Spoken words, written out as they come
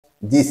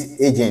this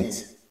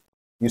agent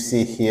you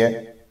see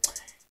here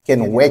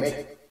can work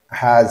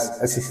as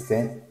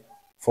assistant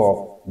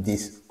for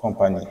this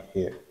company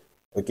here,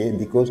 okay,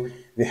 because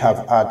we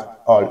have had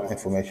all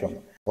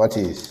information. What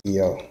is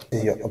your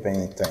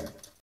opening time?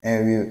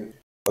 And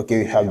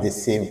we have the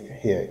same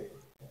here.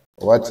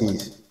 What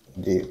is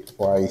the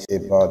price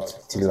about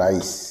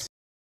utilize?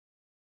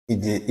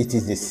 It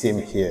is the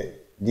same here.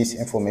 This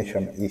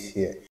information is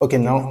here. Okay,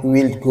 now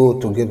we'll go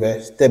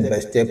together step by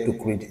step to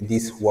create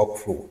this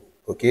workflow.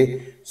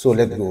 Okay, so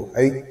let's go.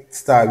 I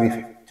start with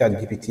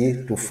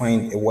ChatGPT to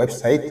find a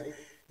website,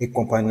 a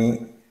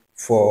company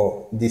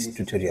for this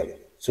tutorial.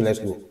 So let's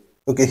go.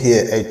 Okay,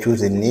 here I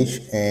choose a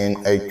niche and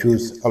I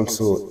choose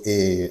also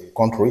a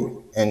country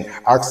and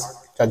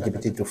ask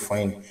ChatGPT to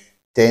find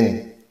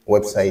 10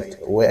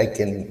 websites where I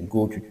can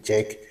go to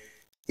check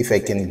if I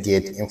can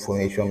get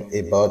information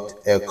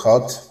about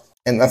ERCOT.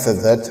 And after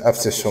that,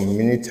 after some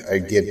minutes, I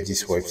get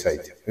this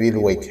website.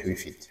 We'll work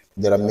with it.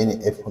 There are many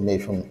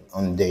information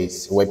on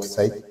this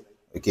website.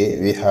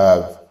 Okay, we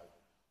have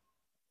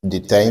the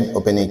time,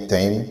 opening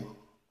time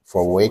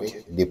for work,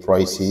 the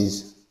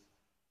prices,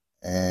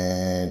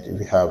 and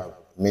we have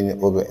many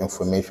other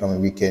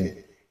information. We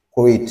can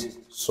create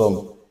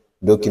some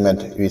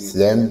document with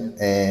them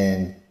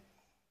and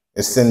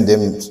send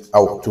them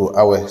out to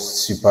our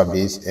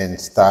Supabase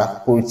and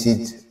start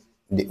creating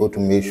the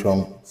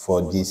automation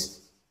for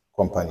this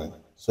company.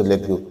 So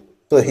let's go.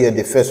 So here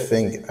the first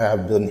thing I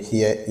have done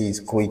here is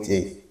create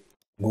a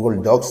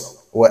Google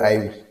Docs where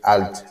I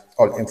add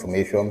all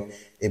information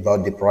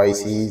about the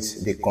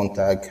prices, the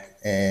contact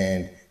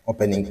and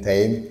opening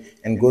time,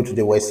 and go to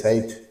the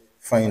website,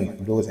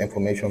 find those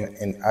information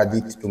and add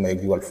it to my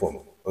Google form.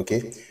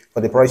 Okay, for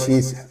the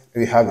prices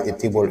we have a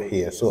table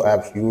here, so I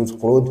have used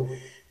Claude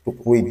to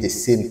create the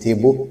same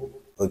table,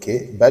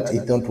 okay, but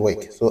it don't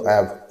work. So I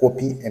have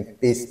copy and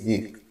paste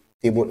the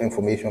table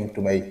information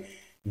to my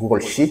Google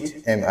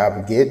Sheet and I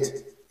have get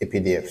a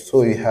PDF.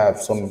 So we have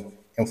some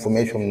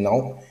information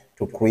now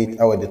to create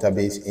our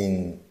database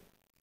in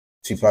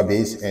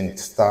Supabase and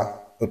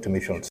start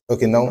automations.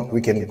 Okay, now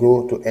we can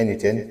go to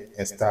N10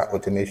 and start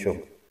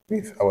automation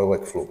with our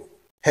workflow.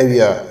 Here we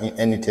are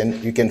in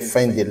N10. You can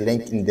find the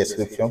link in the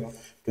description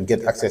to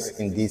get access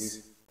in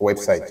this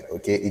website.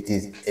 Okay, it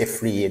is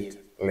affiliate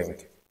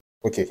link.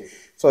 Okay,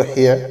 so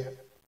here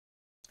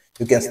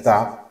you can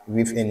start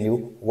with a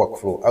new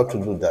workflow. How to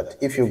do that?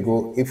 If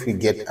you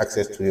get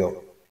access to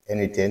your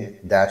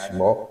N10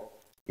 dashboard,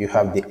 you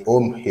have the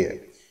home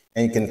here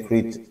and you can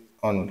create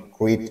a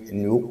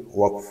new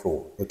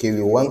workflow. Okay,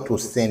 we want to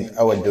send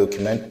our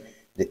document.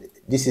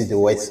 This is the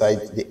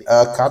website, the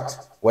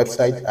ERCOT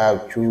website.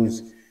 I'll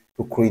choose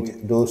to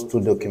create those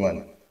two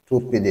documents, two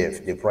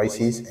PDF, the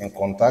prices and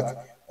contact.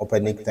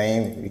 Opening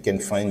time, we can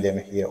find them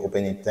here.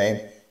 Opening time,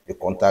 the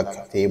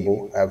contact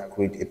table, I've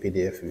created a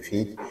PDF with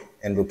it,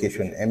 and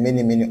location, and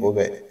many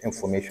other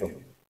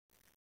information.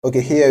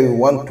 Okay, here we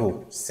want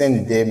to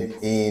send them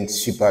in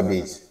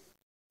Supabase,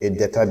 a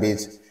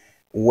database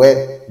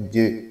where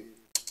the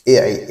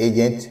AI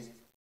agent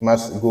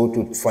must go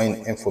to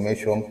find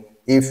information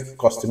if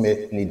customer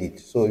need it.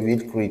 So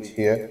we'll create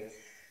here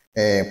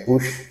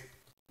push,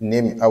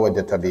 name our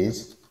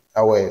database,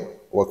 our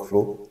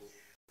workflow,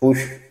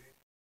 push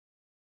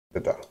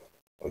data.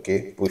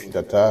 Okay, push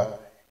data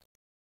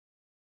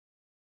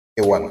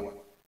A1,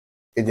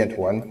 agent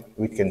 1,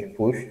 we can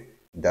push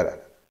data.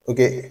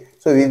 Okay,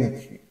 so we'll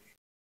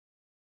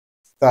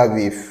start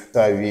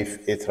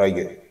with a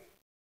trigger.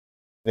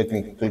 Let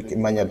me click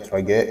manual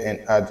trigger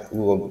and add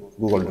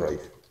Google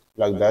Drive,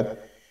 like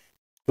that,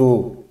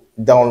 to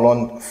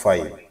download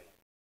file.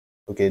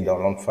 Okay,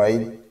 download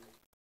file.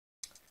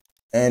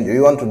 And we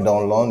want to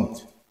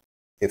download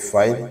a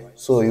file.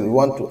 So we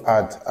want to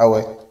add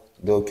our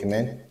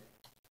document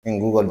in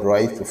Google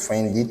Drive. To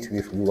find it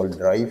with Google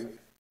Drive,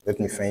 let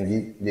me find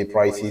it, the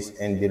prices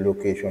and the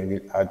location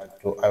will add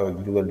to our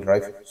Google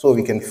Drive so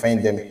we can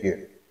find them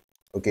here.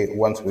 Okay,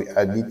 once we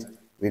add it,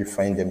 we'll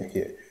find them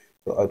here.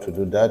 So how to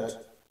do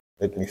that?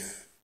 Let me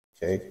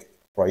check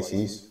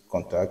prices,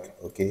 contact.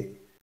 Okay,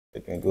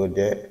 let me go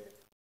there,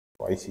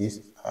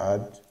 prices,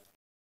 add,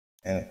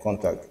 and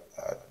contact,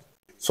 add.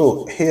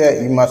 So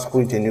here you must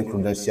create a new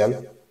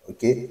credential.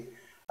 Okay,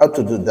 how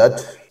to do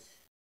that?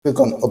 Click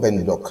on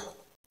Open Doc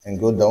and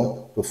go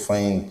down to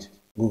find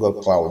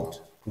Google Cloud.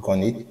 Click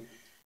on it,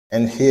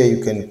 and here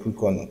you can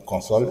click on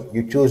console.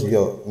 You choose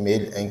your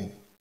mail and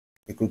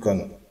you click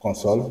on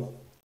console.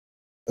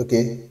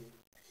 Okay,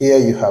 here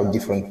you have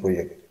different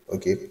projects.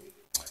 Okay,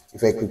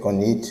 if I click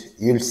on it,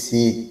 you'll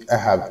see I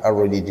have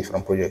already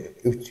different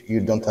projects. If you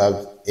don't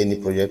have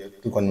any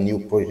project, click on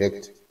new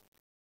project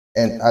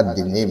and add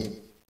the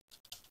name.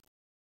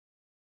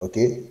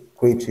 Okay,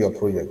 create your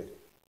project.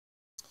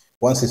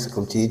 Once it's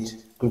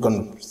created, click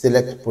on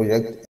select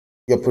project.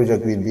 Your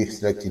project will be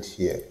selected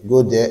here.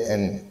 Go there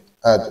and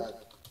add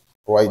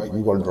right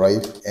Google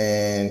Drive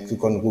and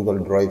click on Google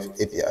Drive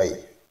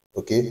API.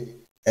 Okay,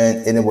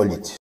 and enable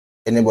it.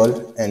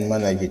 Enable and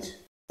manage it.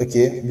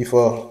 Okay,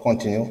 before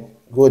continue,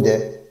 go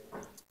there,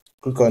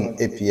 click on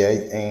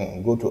API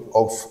and go to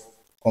off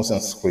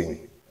consent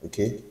screen.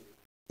 Okay,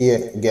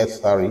 here get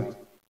started,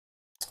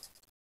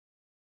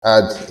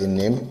 add a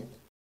name,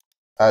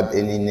 add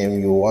any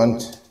name you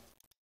want,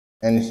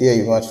 and here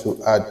you want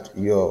to add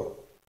your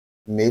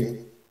mail.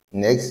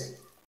 Next,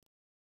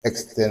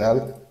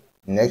 external.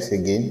 Next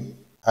again,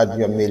 add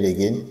your mail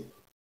again.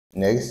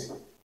 Next,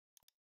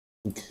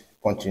 click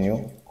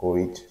continue,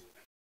 create.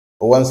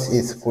 Once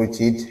it's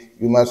created,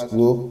 you must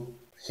go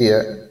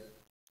here,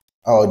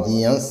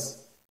 audience.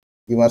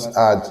 You must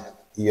add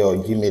your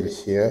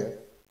Gmail here.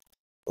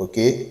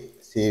 Okay,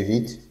 save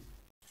it.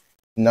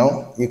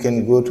 Now you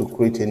can go to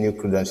create a new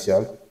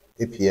credential,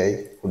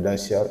 API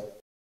credential,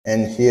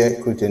 and here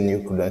create a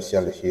new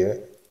credential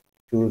here.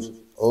 Choose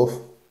off,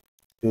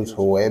 choose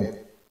web,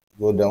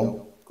 go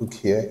down, click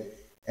here,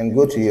 and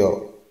go to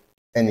your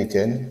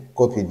N10,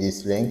 copy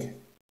this link,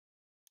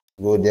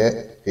 go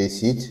there,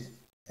 paste it,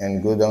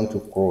 and go down to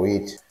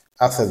create.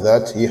 After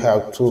that, you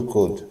have two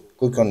codes.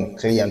 Click on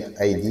client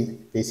ID,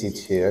 paste it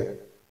here.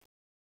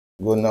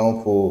 Go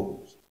now for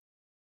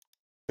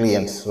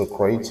client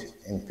secret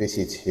and paste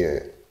it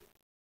here.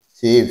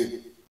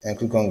 Save and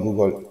click on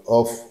Google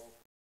off.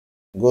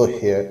 Go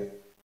here,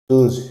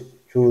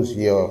 choose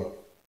your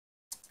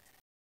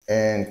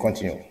and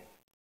continue.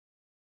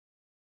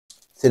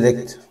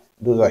 Select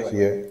those are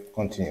here,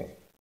 continue,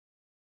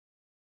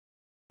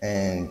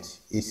 and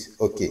it's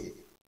okay.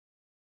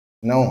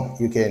 Now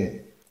you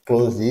can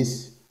close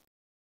this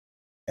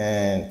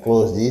and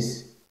close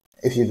this.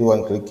 If you do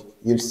one click,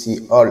 you'll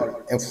see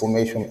all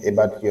information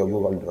about your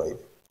Google Drive.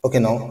 Okay,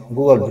 now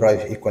Google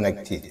Drive is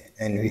connected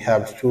and we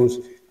have choose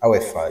our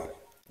file.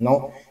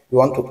 Now you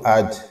want to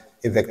add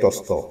a vector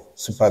store,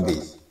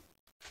 Supabase.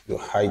 You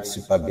hide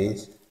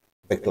Supabase,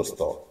 vector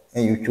store,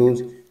 and you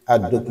choose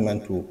add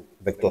document to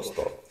vector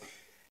store.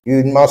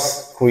 You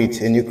must create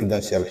a new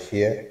credential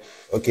here.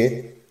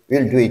 Okay,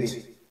 we'll do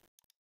it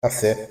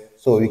after,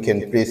 so we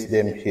can place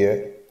them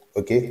here.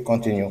 Okay,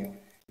 continue.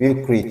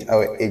 We'll create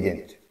our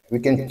agent. We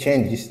can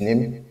change this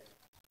name,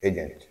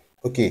 agent.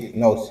 Okay,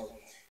 now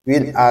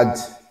we'll add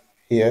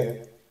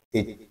here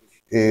a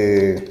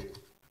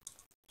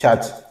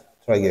chat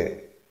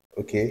trigger.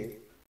 Okay,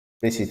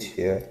 place it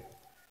here.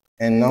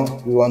 And now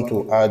we want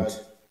to add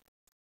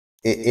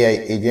a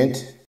AI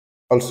agent.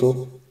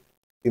 Also,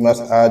 you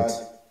must add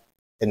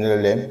an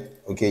LLM.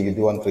 Okay, you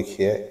do one click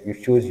here. You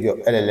choose your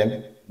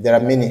LLM. There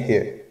are many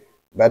here,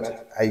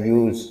 but I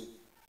use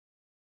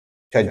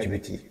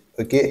ChatGPT.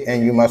 Okay,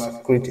 and you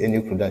must create a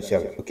new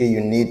credential. Okay,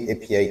 you need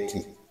API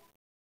key.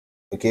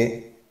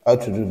 Okay, how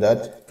to do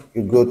that?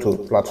 You go to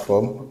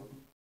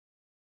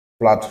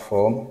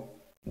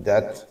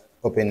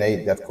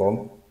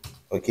platform.openai.com.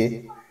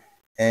 Okay,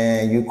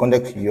 and you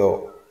connect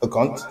your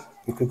account.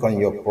 You click on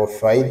your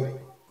profile.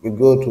 You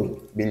go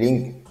to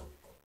billing.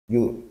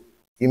 You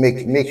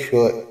make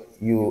sure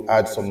you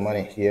add some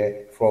money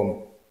here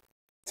from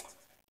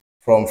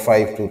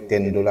 $5 to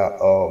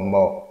 $10 or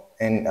more.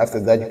 And after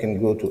that, you can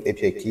go to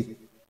API key.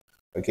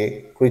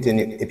 Okay, create a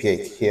new API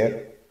key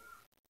here.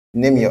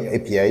 Name your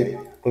API.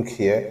 Click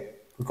here.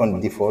 Click on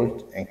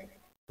default and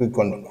click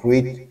on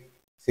create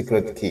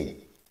secret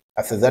key.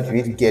 After that, you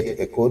will get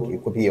a code. You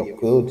copy your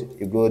code.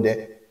 You go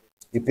there.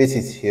 You paste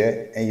it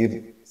here and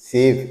you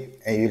save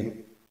and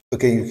you.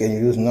 Okay, you can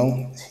use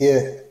now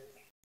here.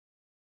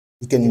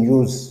 You can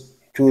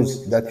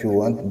choose that you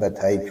want, but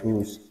I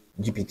choose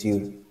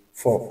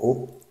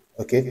GPT-4o.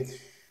 Okay,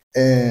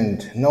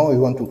 and now we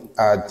want to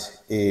add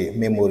a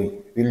memory.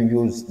 We'll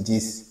use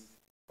this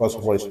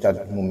Postgres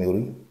chat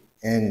memory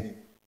and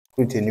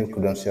create a new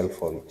credential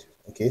for it.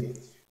 Okay,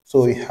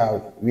 so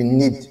we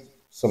need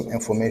some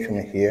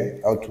information here.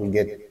 How to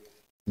get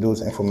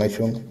those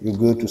information? You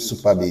go to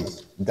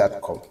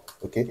supabase.com.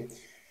 Okay,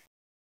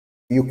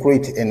 you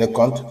create an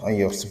account on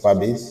your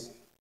Supabase.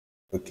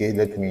 Okay,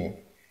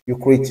 you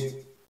create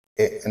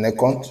an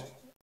account,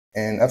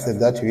 and after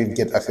that you will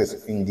get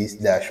access in this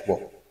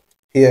dashboard.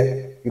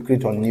 Here you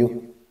create a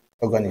new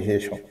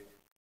organization.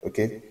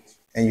 Okay,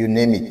 and you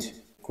name it,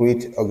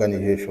 create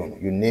organization.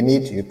 You name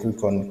it, you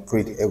click on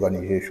create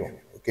organization.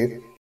 Okay,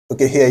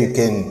 here you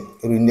can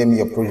rename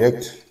your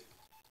project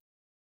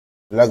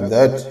like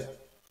that,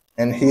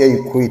 and here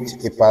you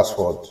create a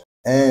password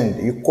and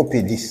you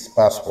copy this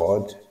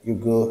password. You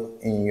go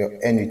in your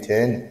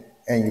N10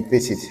 and you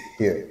paste it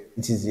here.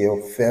 It is your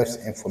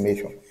first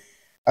information.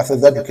 After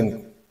that, you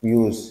can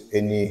use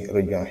any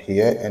region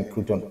here and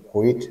click on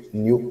create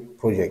new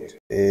project.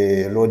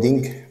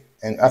 Loading,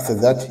 and after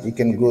that you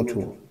can go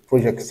to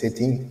project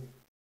setting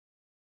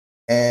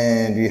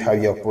and you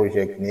have your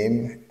project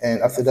name,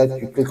 and after that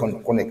you click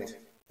on connect.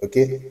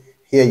 Okay,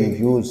 here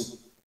you use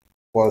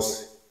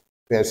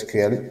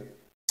PostgreSQL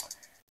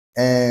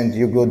and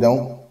you go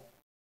down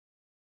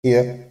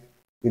here,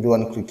 you do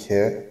one click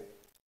here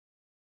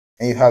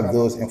and you have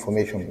those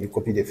information. You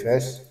copy the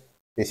first,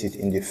 paste it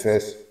in the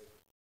first.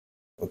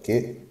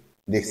 Okay,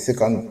 the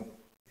second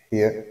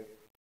here,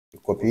 you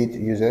copy it,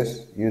 user,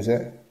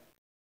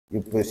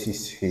 you paste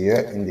it here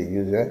in the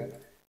user,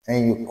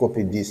 and you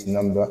copy this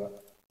number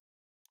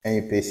and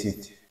you paste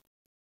it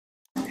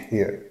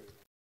here,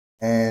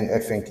 and I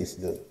think it's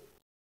done.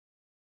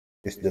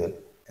 It's done.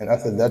 And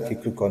after that, you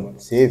click on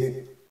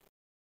save,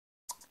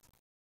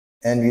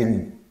 and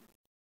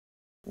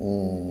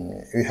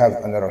we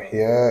have an error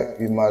here.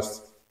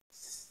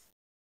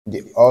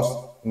 The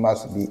host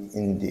must be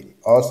in the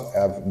host.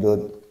 I have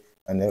done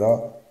an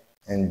error,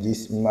 and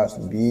this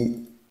must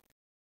be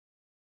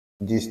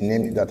this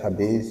name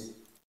database.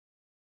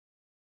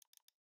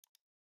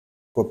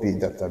 Copy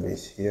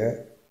database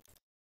here,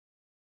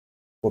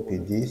 copy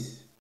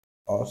this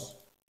host,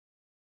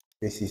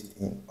 paste it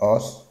in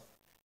host,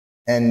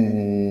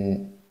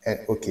 and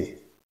okay,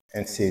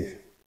 and save.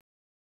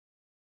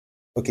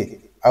 Okay,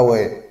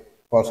 our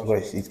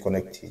Postgres is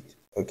connected.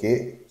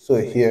 Okay, so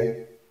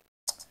here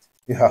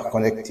you have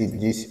connected,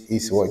 this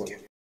is working.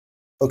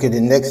 Okay, the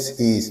next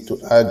is to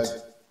add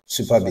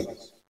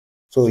Supabase.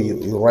 So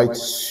you write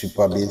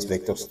Supabase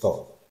vector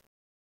store.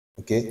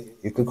 Okay,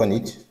 you click on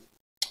it,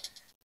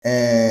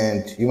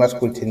 and you must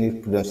create a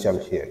new credential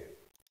here.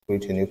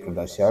 Create a new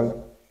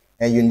credential,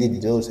 and you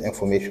need those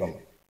information.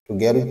 To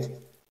get it,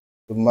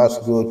 you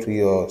must go to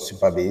your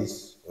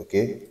Supabase,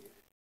 okay,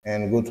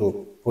 and go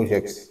to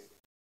projects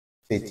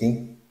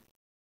setting,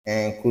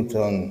 and click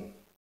on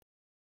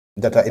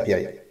data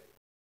API.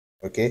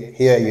 Okay,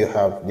 here you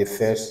have the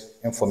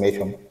first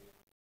information.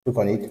 Click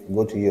on it,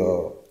 go to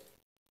your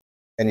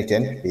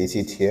N10, paste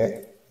it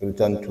here,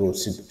 return to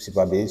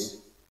Supabase,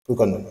 click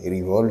on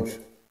Revolve,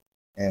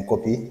 and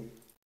copy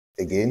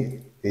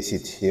again, paste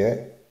it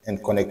here,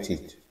 and connect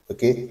it.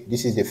 Okay,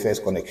 this is the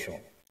first connection.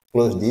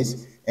 Close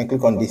this and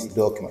click on this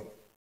document.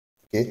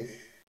 Okay,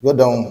 go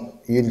down,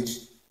 you'll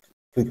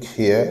click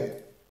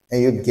here,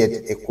 and you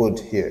get a code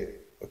here.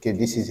 Okay,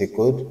 this is a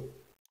code.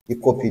 You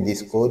copy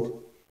this code,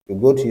 you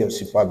go to your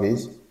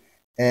Supabase,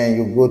 and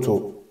you go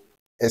to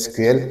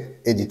SQL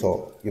editor.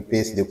 You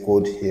paste the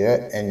code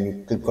here, and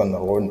you click on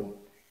run,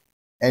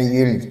 and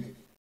you'll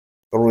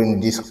run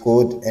this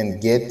code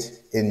and get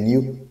a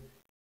new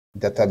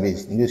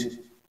database,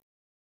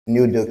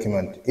 new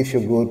document. If you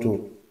go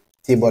to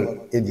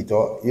table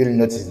editor, you'll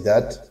notice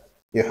that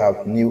you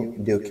have new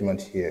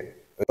document here.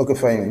 Okay,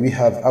 fine, we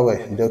have our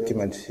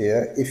document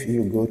here. If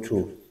you go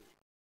to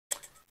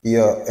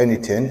your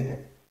N10,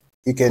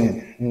 you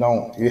can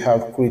now, you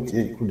have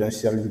created a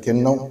credential, you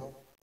can now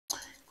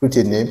create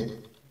a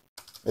name.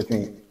 Let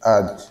me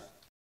add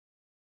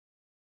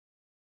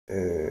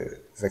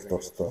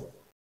vector store.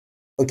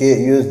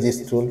 Okay, use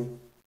this tool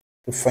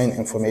to find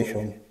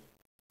information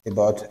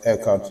about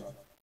Aircard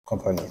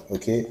company.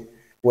 Okay,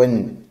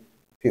 when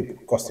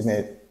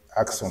customer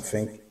asks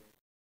something,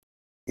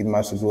 it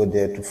must go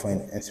there to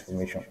find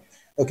information.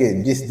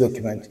 Okay, this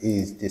document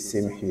is the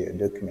same here,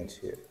 document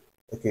here.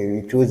 Okay,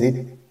 we choose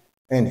it,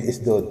 and it's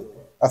done.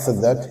 After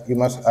that, you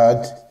must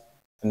add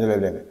an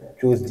LLM.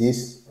 Choose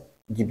this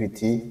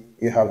GPT.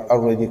 You have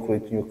already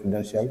created your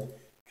credential.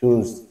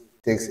 Choose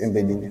text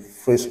embedded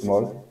free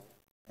small,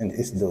 and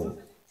it's done.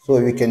 So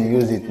we can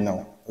use it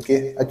now.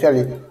 Okay,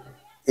 actually,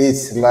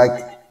 it's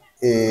like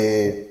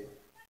a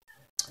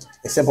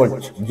simple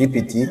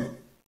GPT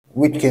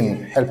which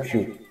can help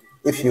you.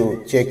 If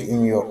you check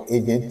in your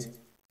agent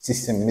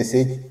system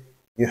message,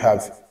 you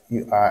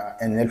are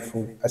an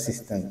helpful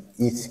assistant.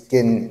 It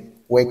can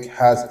work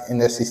as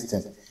an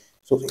assistant.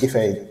 So if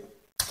I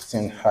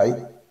send hi,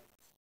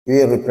 you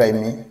will reply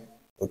me,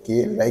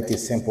 okay, like a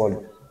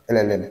simple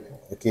LLM.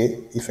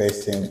 Okay, if I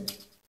send,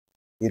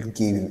 it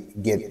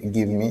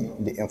give me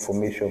the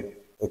information,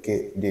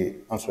 okay, the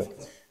answer.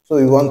 So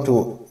we want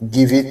to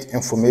give it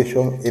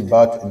information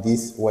about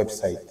this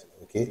website,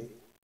 okay.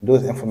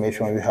 Those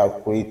information we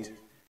have created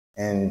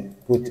and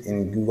put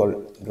in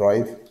Google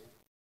Drive.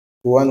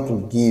 We want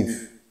to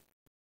give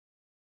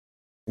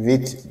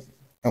it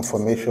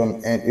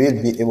information, and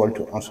we'll be able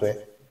to answer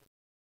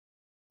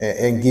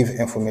and give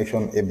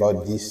information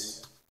about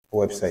this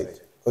website.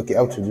 Okay,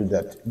 how to do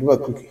that? Do a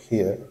click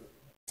here,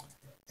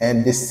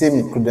 and the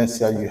same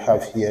credential you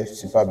have here,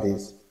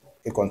 Supabase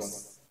icon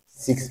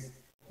 6,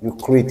 you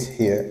create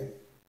here.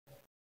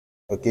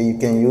 Okay, you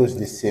can use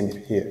the same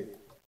here.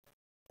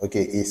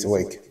 Okay, it's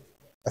work.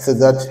 After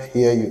that,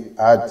 here you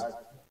add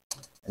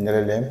an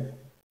LLM,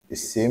 the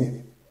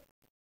same,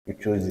 you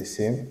choose the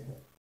same,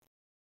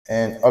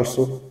 and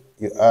also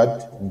you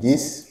add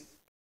this,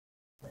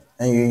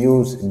 and you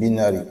use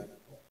binary,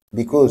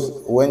 because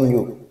when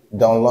you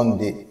download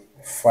the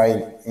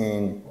file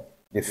in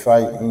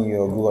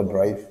your Google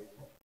Drive,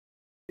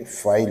 the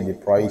file, the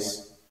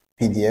price,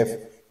 PDF,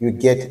 you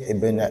get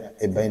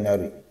a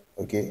binary.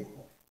 Okay,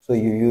 so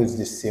you use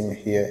the same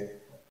here,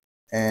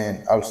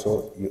 and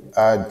also you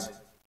add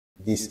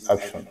this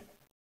option.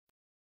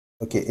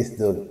 Okay, it's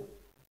done.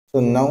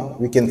 So now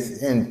we can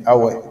send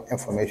our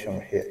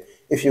information here.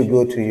 If you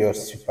go to your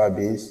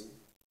Supabase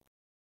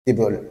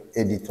table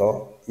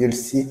editor, you'll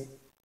see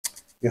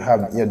you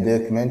have your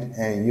document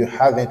and you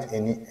haven't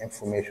any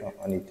information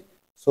on it.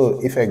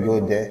 So if I go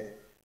there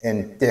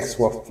and text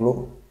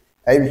workflow,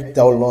 I will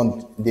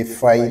download the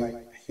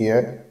file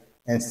here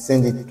and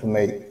send it to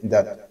my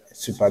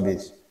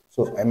Supabase.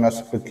 So I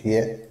must click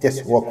here,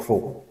 test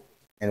workflow,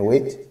 and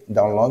wait,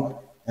 download,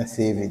 and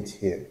save it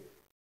here.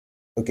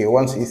 Okay,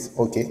 once it's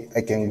okay,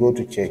 I can go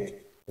to check,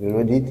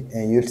 reload it,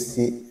 and you'll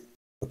see,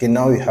 okay,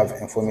 now we have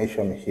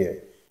information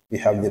here. We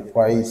have the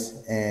price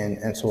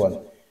and so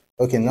on.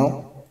 Okay,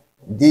 now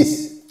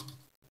this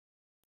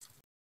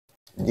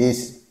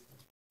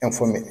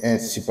information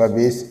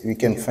Supabase, we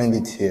can find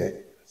it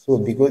here. So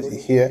because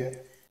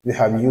here we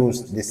have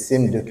used the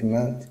same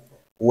document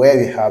where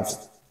we have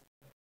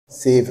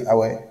saved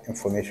our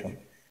information.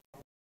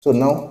 So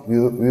now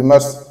we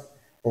must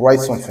write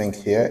something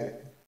here,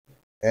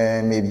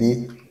 and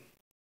maybe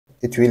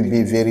it will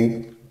be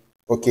very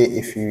okay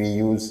if we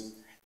use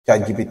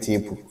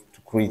ChatGPT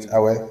to create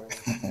our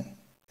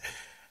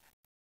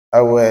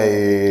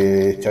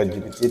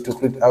ChatGPT to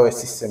create our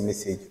system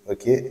message.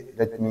 Okay,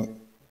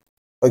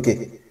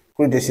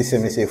 create a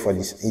system message for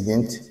this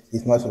agent.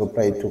 It must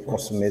reply to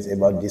customers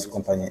about this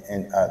company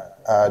and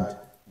add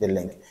the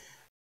link.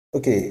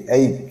 Okay, I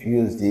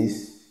use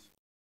this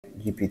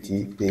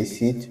GPT,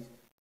 paste it,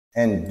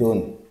 and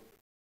done.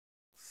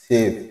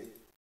 Save.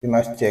 We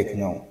must check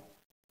now.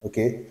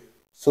 Okay,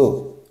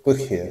 so click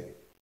here.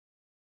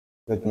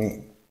 Let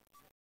me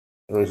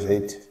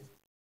rotate.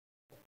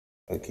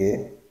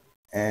 Okay,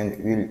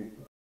 and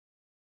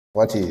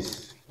what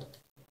is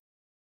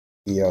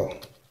your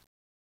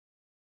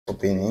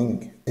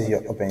opening? This is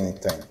your opening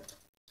time.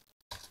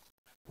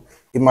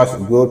 You must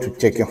go to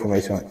check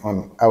information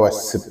on our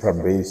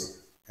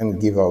Supabase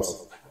and give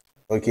us.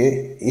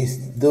 Okay, it's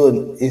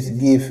done. It's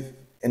give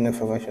an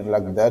information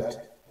like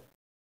that.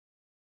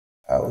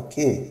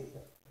 Okay.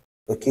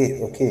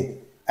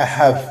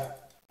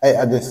 I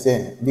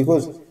understand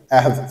because I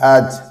have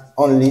add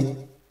only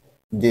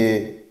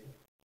the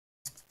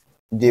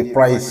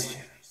price.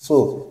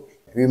 So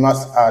we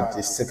must add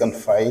the second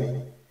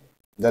file.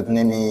 That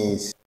name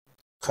is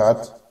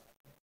cart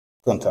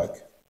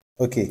contact.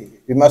 Okay,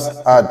 we must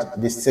add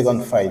the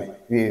second file.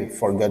 We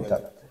forget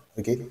that.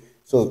 Okay,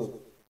 so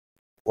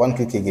one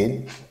click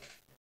again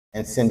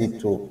and send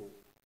it to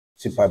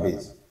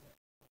Supabase.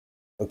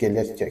 Okay,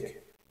 let's check.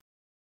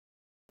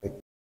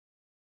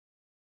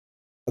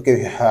 Okay,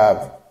 we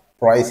have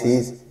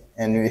prices,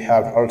 and we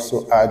have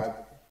also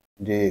add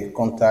the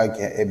contact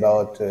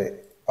about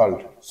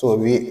all. So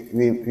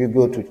we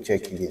go to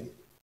check again.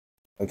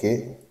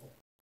 Okay,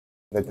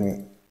 let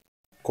me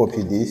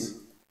copy this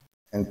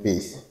and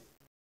paste.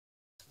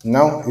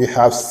 Now we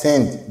have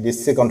sent the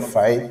second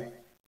file,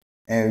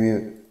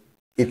 and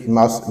it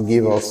must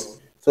give us.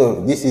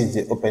 So this is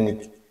the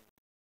opening.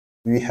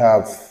 We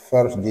have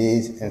first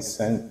days and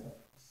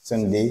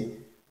Sunday.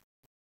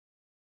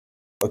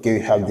 Okay,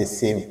 we have the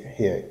same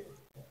here.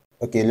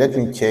 Okay, let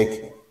me check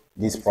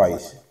this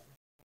price.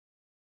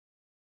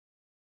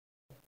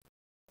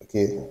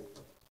 Okay,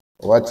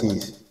 what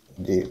is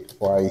the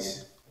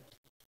price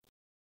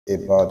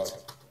about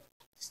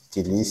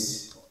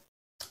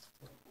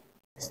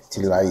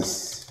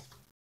stylized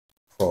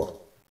for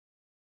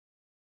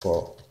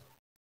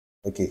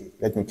okay,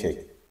 let me check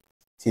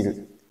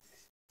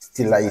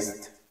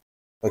stylized.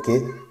 Okay,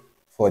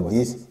 for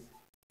this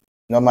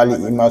normally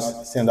it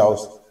must send out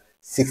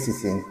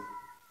 60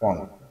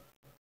 pounds.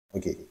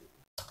 Okay,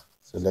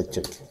 so let's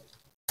check.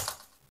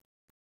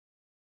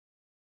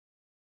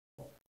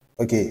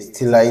 Okay,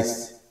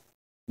 stylized,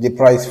 the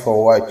price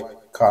for white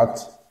card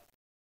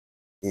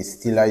is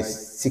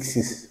stylized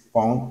 60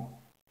 pounds,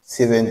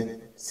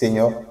 7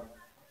 senior,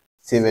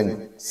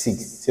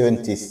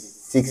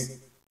 76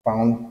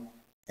 pounds,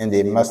 and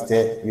the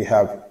master we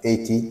have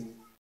 80.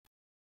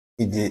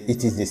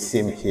 It is the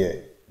same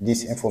here.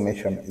 This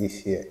information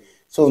is here.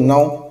 So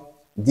now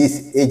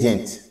this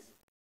agent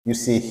you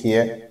see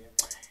here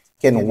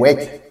can work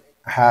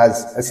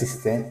as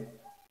assistant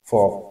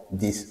for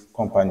this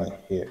company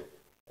here.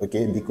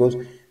 Okay, because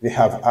we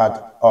have add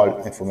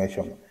all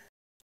information.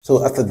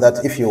 So after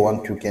that, if you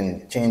want, you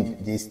can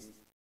change this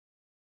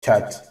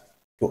chat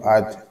to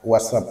add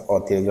WhatsApp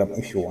or Telegram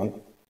if you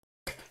want,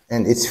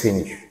 and it's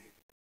finished.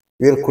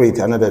 We'll create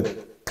another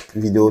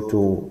video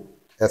to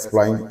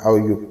explain how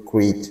you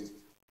create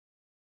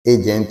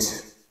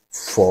agent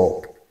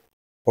for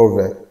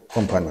other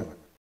company.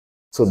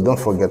 So don't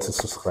forget to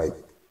subscribe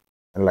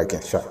and like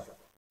and share.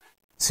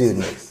 See you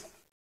next.